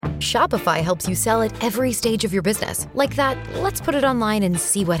Shopify helps you sell at every stage of your business. Like that, let's put it online and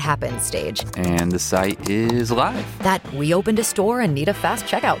see what happens stage. And the site is live. That we opened a store and need a fast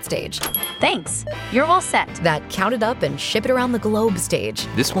checkout stage. Thanks. You're all set. That count it up and ship it around the globe stage.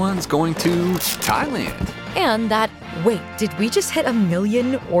 This one's going to Thailand. And that, wait, did we just hit 1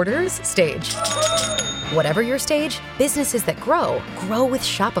 million orders stage? Whatever your stage, businesses that grow with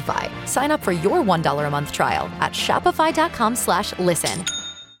Shopify. Sign up for your $1 a month trial at shopify.com/listen.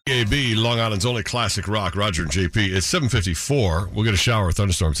 AB, Long Island's only classic rock, Roger and JP. It's 7:54. We'll get a shower or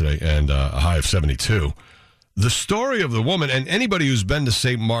thunderstorm today and a high of 72. The story of the woman, and anybody who's been to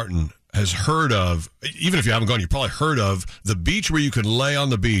St. Martin has heard of, even if you haven't gone, you've probably heard of the beach where you can lay on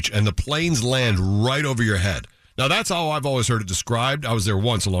the beach and the planes land right over your head. Now, that's how I've always heard it described. I was there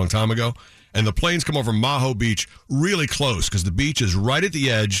once a long time ago. And the planes come over Maho Beach really close because the beach is right at the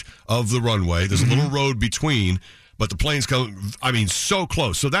edge of the runway. There's a little road between, but the planes come, so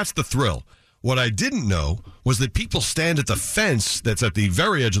close. So that's the thrill. What I didn't know was that people stand at the fence that's at the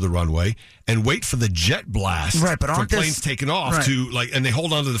very edge of the runway and wait for the jet blast right, but from planes taking off right. And they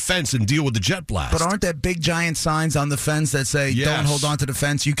hold onto the fence and deal with the jet blast. But aren't there big giant signs on the fence that say, don't hold onto the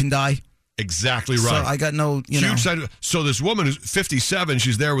fence, you can die? Exactly right. So I got no, huge sign. So this woman who's 57,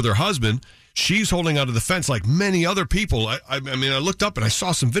 she's there with her husband. She's holding onto the fence like many other people. I looked up and I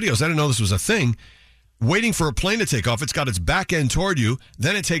saw some videos. I didn't know this was a thing. Waiting for a plane to take off. It's got its back end toward you.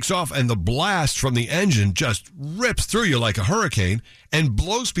 Then it takes off, and the blast from the engine just rips through you like a hurricane and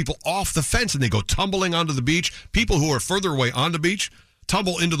blows people off the fence, and they go tumbling onto the beach. People who are further away on the beach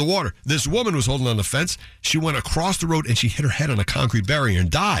tumble into the water. This woman was holding on the fence. She went across the road, and she hit her head on a concrete barrier and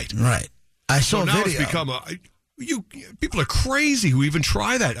died. Right. I saw a video. It's become people are crazy who even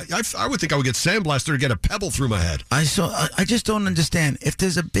try that. I would think I would get sandblasted or get a pebble through my head. I just don't understand. If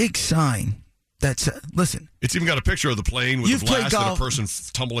there's a big sign that's listen, it's even got a picture of the plane with the blast and a person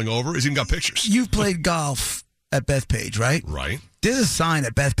tumbling over. It's even got pictures. You've played golf at Bethpage, right? Right. There's a sign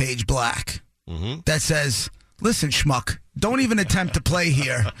at Bethpage Black that says, "Listen, schmuck, don't even attempt to play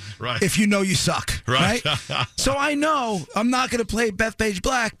here right. if you know you suck." Right? So I know I'm not going to play Bethpage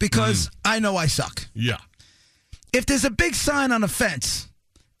Black because I know I suck. Yeah. If there's a big sign on a fence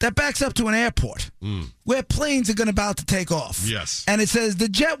that backs up to an airport where planes are about to take off, yes, and it says the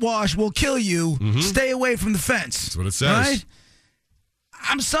jet wash will kill you, stay away from the fence. That's what it says. Right?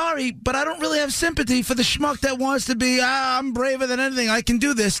 I'm sorry, but I don't really have sympathy for the schmuck that wants to be, I'm braver than anything, I can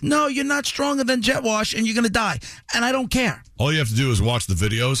do this. No, you're not stronger than jet wash, and you're going to die. And I don't care. All you have to do is watch the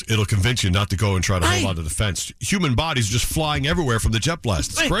videos. It'll convince you not to go and try to hold onto the fence. Human bodies just flying everywhere from the jet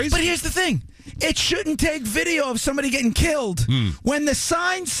blast. It's crazy. But here's the thing. It shouldn't take video of somebody getting killed when the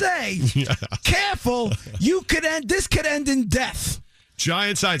signs say, careful, this could end in death.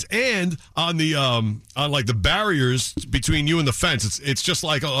 Giant signs, and on the on like the barriers between you and the fence, it's just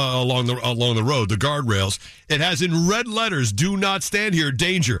like along the road, the guardrails. It has in red letters, "Do not stand here,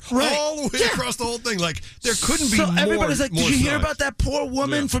 danger," right. all the way across the whole thing. Like there couldn't be so more. Everybody's like, "Did you hear about that poor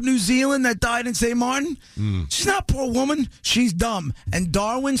woman from New Zealand that died in St. Martin?" She's not a poor woman; she's dumb. And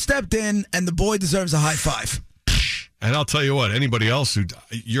Darwin stepped in, and the boy deserves a high five. And I'll tell you what, anybody else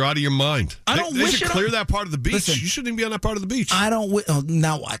you're out of your mind. They should clear that part of the beach. Listen, you shouldn't even be on that part of the beach. I don't.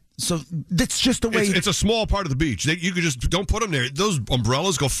 Now what? So that's just the way. It's a small part of the beach. You could just don't put them there. Those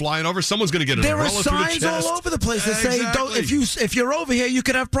umbrellas go flying over. Someone's going to get an umbrella through the chest. There are signs all over the place that say, "Don't." If you're over here, you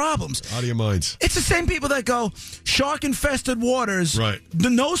could have problems. Out of your minds. It's the same people that go shark-infested waters. Right.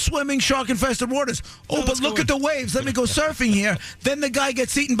 No swimming, shark-infested waters. Oh, but look at the waves. Let me go surfing here. Then the guy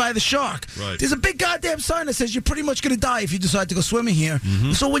gets eaten by the shark. Right. There's a big goddamn sign that says you're pretty much going to die if you decide to go swimming here.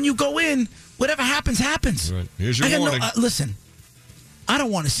 So when you go in, whatever happens, happens. Right. Here's your warning. Listen, I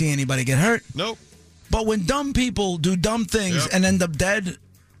don't want to see anybody get hurt. Nope. But when dumb people do dumb things and end up dead,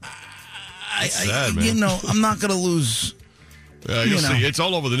 sad, man. I'm not going to lose. You'll see. It's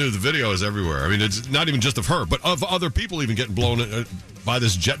all over the news. The video is everywhere. I mean, it's not even just of her, but of other people even getting blown by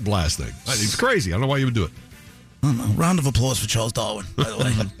this jet blast thing. It's crazy. I don't know why you would do it. I don't know. Round of applause for Charles Darwin, by the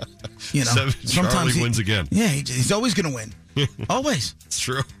way. Sometimes Charlie wins again. Yeah, he's always going to win. Always. It's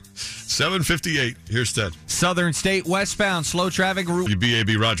true. 7:58. Here's Ted. Southern State westbound slow traffic route.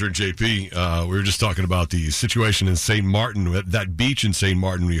 BAB, Roger and JP. We were just talking about the situation in St. Martin, that beach in St.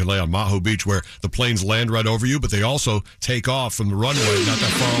 Martin where you lay on Maho Beach, where the planes land right over you, but they also take off from the runway not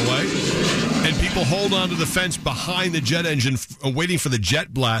that far away. And people hold onto the fence behind the jet engine, waiting for the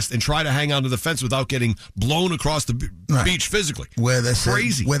jet blast, and try to hang onto the fence without getting blown across the beach physically.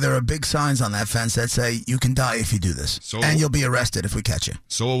 Crazy. Where there are big signs on that fence that say you can die if you do this, and you'll be arrested if we catch you.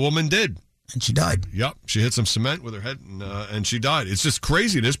 So a woman did. And she died. Yep, she hit some cement with her head, and she died. It's just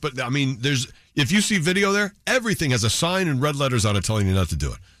craziness, but, I mean, if you see video there, everything has a sign in red letters on it telling you not to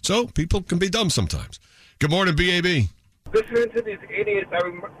do it. So people can be dumb sometimes. Good morning, BAB. Listening to these idiots, I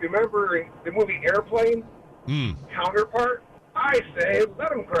remember the movie Airplane, Counterpart. I say, let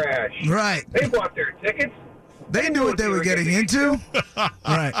them crash. Right. They bought their tickets. They knew what they were getting into.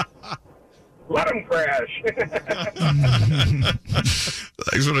 Right. Let them crash.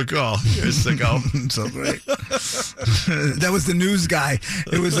 Thanks for the call. You're a sicko. So great. That was the news guy.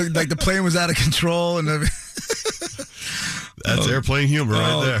 It was like the plane was out of control. And That's airplane humor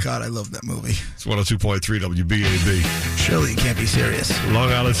right there. Oh, God, I love that movie. It's 102.3 WBAB. Shirley, you can't be serious.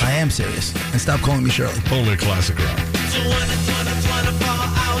 Long Island. I am serious. And stop calling me Shirley. Only classic rock.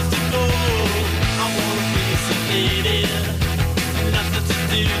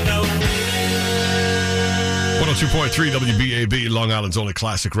 102.3 WBAB, Long Island's only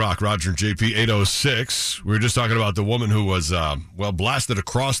classic rock. Roger and JP, 806. We were just talking about the woman who was, blasted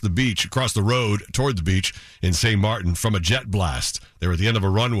across the road toward the beach in St. Martin from a jet blast. They were at the end of a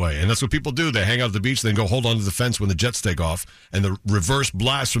runway, and that's what people do. They hang out at the beach, then go hold onto the fence when the jets take off, and the reverse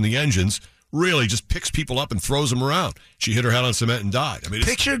blast from the engines really just picks people up and throws them around. She hit her head on cement and died. I mean,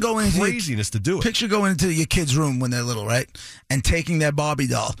 it's craziness to do it. Picture going into your kid's room when they're little, right? And taking their Barbie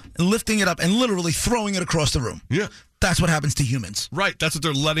doll and lifting it up and literally throwing it across the room. Yeah. That's what happens to humans. Right. That's what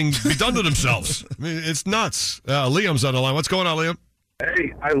they're letting be done to themselves. I mean, it's nuts. Liam's on the line. What's going on, Liam?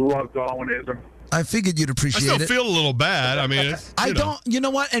 Hey, I love Darwinism. I figured you'd appreciate it. I still feel a little bad. I mean, you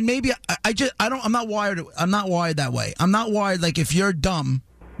know what? And maybe I'm not wired that way. I'm not wired like if you're dumb,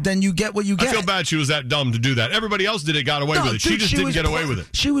 then you get what you get. I feel bad she was that dumb to do that. Everybody else got away with it. She just didn't get away with it.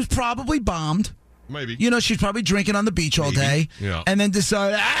 She was probably bombed. Maybe. You know, she's probably drinking on the beach all day. Yeah. And then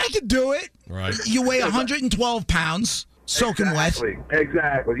decided, I can do it. Right. You weigh 112 pounds, soaking wet.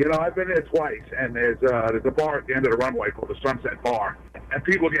 Exactly. You know, I've been there twice, and there's a bar at the end of the runway called the Sunset Bar, and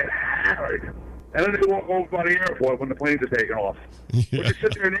people get hammered. And then they walk over by the airport when the planes are taking off. Yeah. We just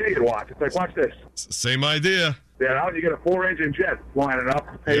sit there and idiot watch. It's like, watch this. Same idea. Yeah, you get a 4-engine jet lining up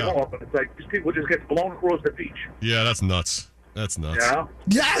to take off, and it's like these people just get blown across the beach. Yeah, that's nuts. That's nuts. Yeah.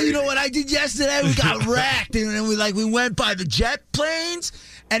 Yeah, you know what I did yesterday? We got wrecked, and then we went by the jet planes,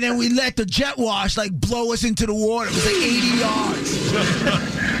 and then we let the jet wash blow us into the water. It was 80 yards.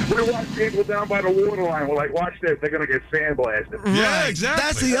 We watch people down by the waterline. We're like, watch this. They're gonna get sandblasted. Yeah, exactly.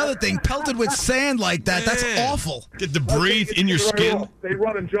 That's the other thing. Pelted with sand like that. That's awful. Get debris in your skin. They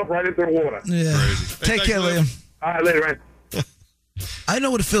run and jump right into the water. Yeah. Crazy. Take care, Liam. All right, later, man. I know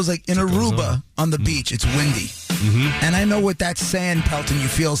what it feels like in Aruba on the beach. It's windy. Mm-hmm. And I know what that sand pelting you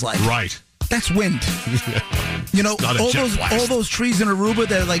feels like. Right. That's wind. You know, all those trees in Aruba,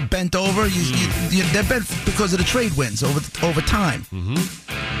 they're bent over. They're bent because of the trade winds over time. Mm-hmm.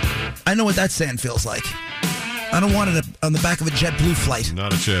 I know what that sand feels like. I don't want it on the back of a JetBlue flight.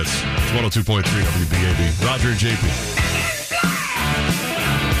 Not a chance. It's 102.3 WBAB. Roger and JP.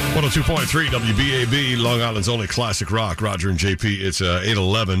 102.3 WBAB, Long Island's only classic rock. Roger and JP. It's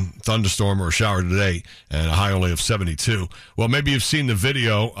 8:11, thunderstorm or shower today, and a high only of 72. Well, maybe you've seen the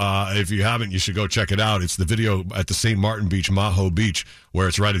video. If you haven't, you should go check it out. It's the video at the St. Martin Beach, Maho Beach, where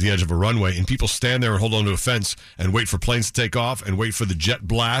it's right at the edge of a runway, and people stand there and hold onto a fence and wait for planes to take off and wait for the jet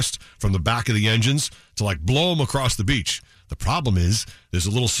blast from the back of the engines to blow them across the beach. The problem is there's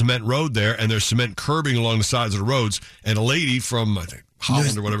a little cement road there, and there's cement curbing along the sides of the roads, and a lady from, I think,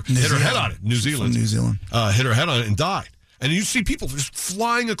 Holland or whatever, hit her head on it. New Zealand. Hit her head on it and died. And you see people just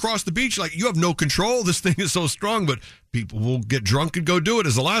flying across the beach like, you have no control. This thing is so strong, but people will get drunk and go do it,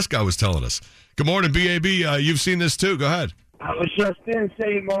 as the last guy was telling us. Good morning, BAB. You've seen this too. Go ahead. I was just in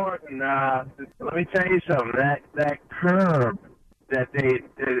St. Martin. Let me tell you something. That curb that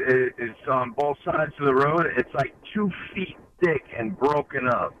is on both sides of the road, it's like 2 feet thick and broken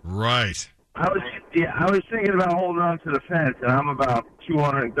up. Right. I was thinking about holding on to the fence, and I'm about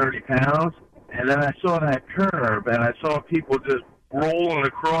 230 pounds. And then I saw that curb, and I saw people just rolling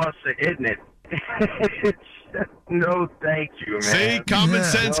across and hitting it. It's no, thank you, man. See, common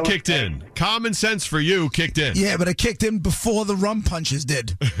sense kicked in. Common sense for you kicked in. Yeah, but it kicked in before the rum punches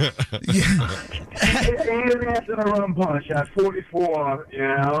did. Even after the rum punch at 44, you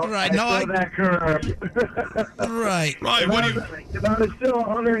know. Right. I saw that curve. Right. If I was still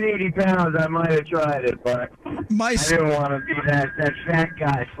 180 pounds, I might have tried it, but I didn't want to be that fat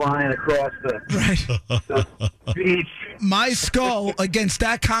guy flying across the beach. My skull against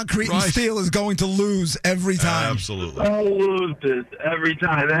that concrete and steel is going to lose every time. Absolutely. I'll lose this every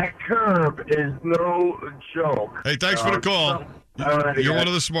time. That curb is no joke. Hey, thanks for the call. You're one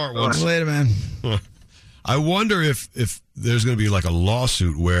of the smart ones. Later, man. I wonder if there's going to be a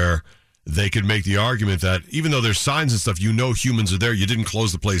lawsuit where they could make the argument that even though there's signs and stuff, humans are there. You didn't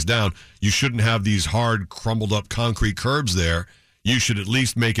close the place down. You shouldn't have these hard, crumbled up concrete curbs there. You should at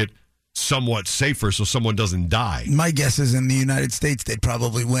least make it somewhat safer so someone doesn't die. My guess is in the United States, they'd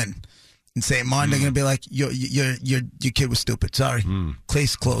probably win. In St. Martin, they're going to be like, your kid was stupid. Sorry.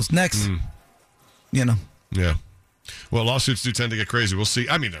 Case closed. Next. Yeah. Well, lawsuits do tend to get crazy. We'll see.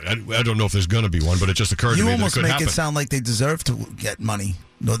 I mean, I don't know if there's going to be one, but it just occurred to me that it almost could make happen. It sound like they deserve to get money.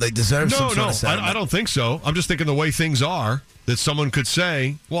 No, they deserve some sort of settlement. I don't think so. I'm just thinking the way things are, that someone could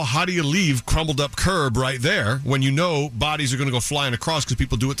say, well, how do you leave crumbled up curb right there when bodies are going to go flying across because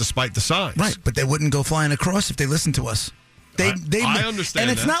people do it despite the signs? Right, but they wouldn't go flying across if they listened to us. I understand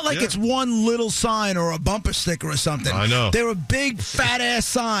and it's not like it's one little sign or a bumper sticker or something. I know. There were big, fat-ass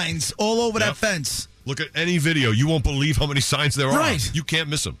signs all over that fence. Look at any video. You won't believe how many signs there are. Right. You can't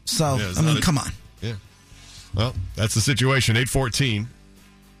miss them. So, come on. Yeah. Well, that's the situation. 8:14.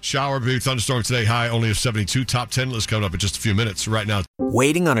 Shower, big thunderstorm today. High only of 72. Top 10 list coming up in just a few minutes. Right now.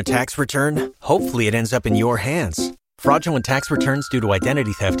 Waiting on a tax return? Hopefully it ends up in your hands. Fraudulent tax returns due to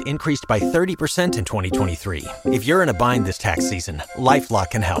identity theft increased by 30% in 2023. If you're in a bind this tax season,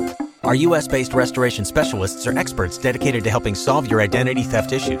 LifeLock can help. Our U.S.-based restoration specialists are experts dedicated to helping solve your identity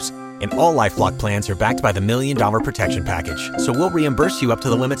theft issues. And all LifeLock plans are backed by the $1 Million Protection Package. So we'll reimburse you up to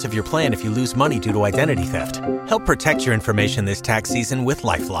the limits of your plan if you lose money due to identity theft. Help protect your information this tax season with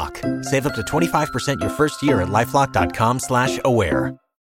LifeLock. Save up to 25% your first year at LifeLock.com/aware.